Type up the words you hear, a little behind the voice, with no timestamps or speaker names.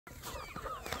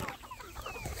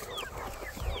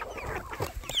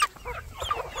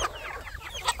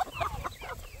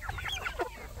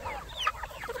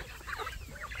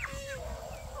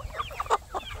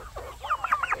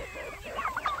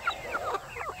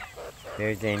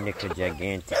There's Indica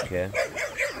gigantica.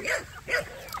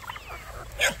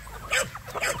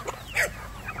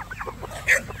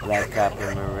 Black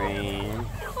copper marine.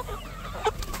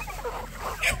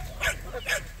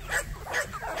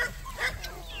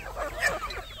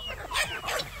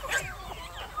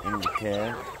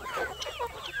 Indica.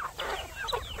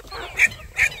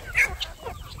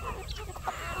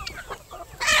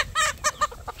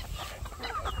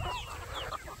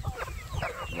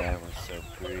 That was so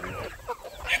pretty.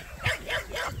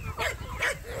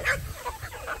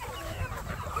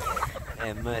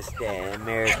 That Mustang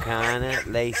Americana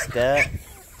laced up.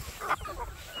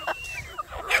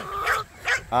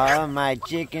 All of my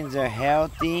chickens are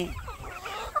healthy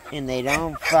and they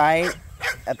don't fight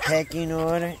a pecking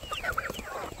order.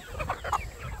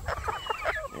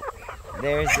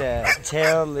 There's a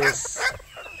tailless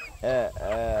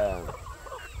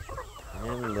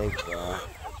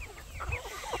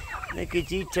look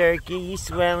at you, turkey. You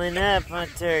swelling up, huh,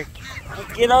 turkey?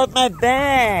 Get off my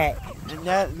back! Look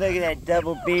at that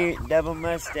double beard, double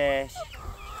mustache.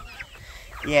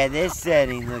 Yeah, this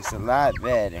setting looks a lot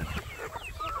better.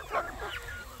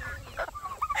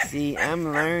 See,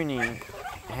 I'm learning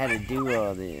how to do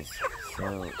all this,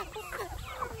 so...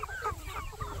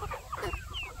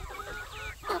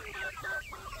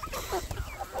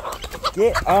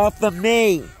 Get off of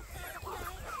me!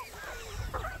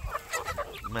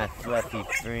 My fluffy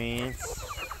friends.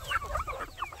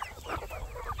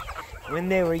 When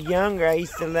they were younger, I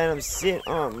used to let them sit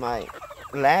on my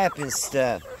lap and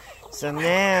stuff. So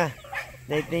now,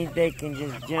 they think they can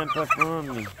just jump up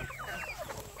on me.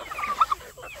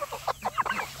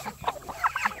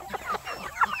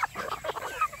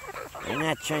 They're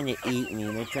not trying to eat me,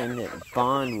 they're trying to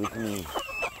bond with me.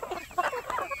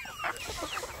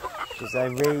 Because I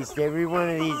raised every one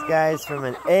of these guys from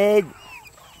an egg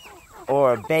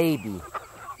or a baby.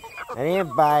 I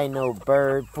didn't buy no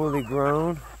bird fully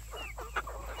grown.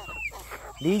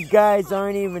 These guys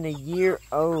aren't even a year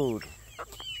old.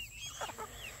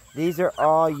 These are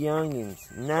all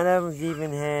youngins. None of them's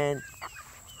even had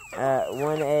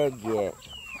one egg yet.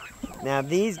 Now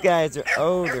these guys are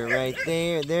older right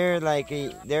there.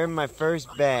 They're my first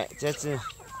batch. That's a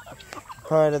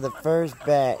part of the first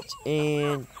batch.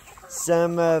 And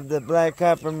some of the black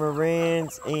copper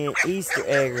marines and Easter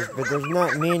eggers, but there's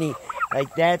not many.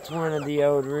 Like that's one of the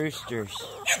old roosters.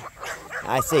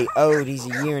 I say old, he's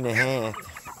a year and a half.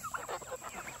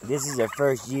 This is their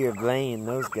first year of laying,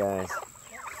 those guys.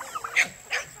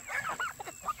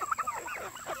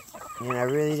 And I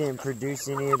really didn't produce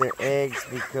any of their eggs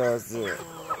because it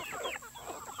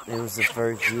was the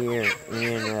first year.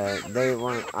 And they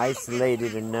weren't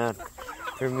isolated enough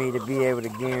for me to be able to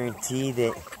guarantee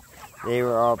that they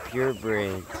were all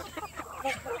purebred.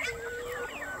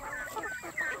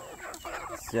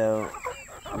 So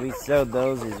we sold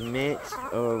those as mitts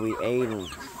or we ate them.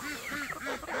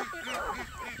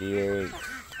 The eggs.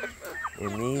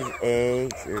 And these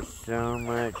eggs are so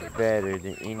much better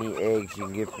than any eggs you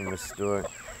can get from the store.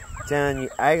 I'm telling you,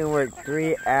 I can work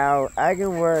 3 hours. I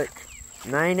can work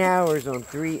 9 hours on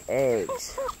 3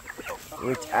 eggs,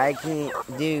 which I can't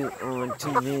do on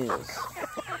 2 meals.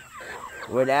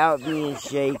 Without being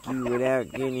shaky, without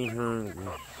getting hungry.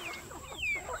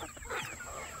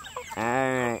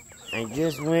 Alright, I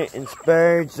just went and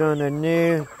splurged on a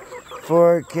new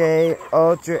 4K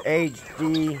Ultra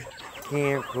HD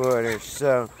camcorder.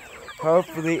 So,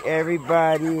 hopefully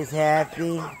everybody is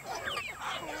happy.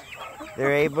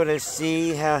 They're able to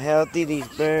see how healthy these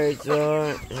birds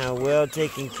are, how well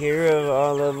taken care of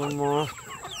all of them are.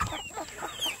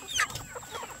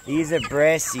 These are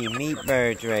breasty meat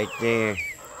birds right there.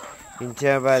 You can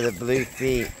tell by the blue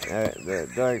feet, the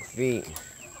dark feet.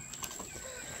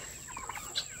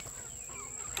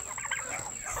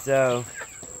 So,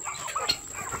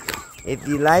 if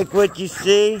you like what you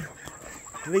see,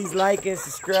 please like and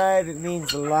subscribe. It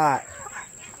means a lot.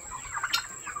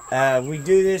 We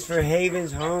do this for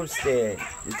Haven's Homestead.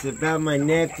 It's about my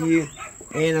nephew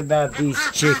and about these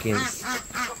chickens.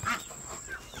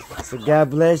 So God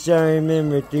bless y'all.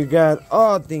 Remember, through God,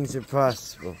 all things are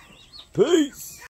possible. Peace.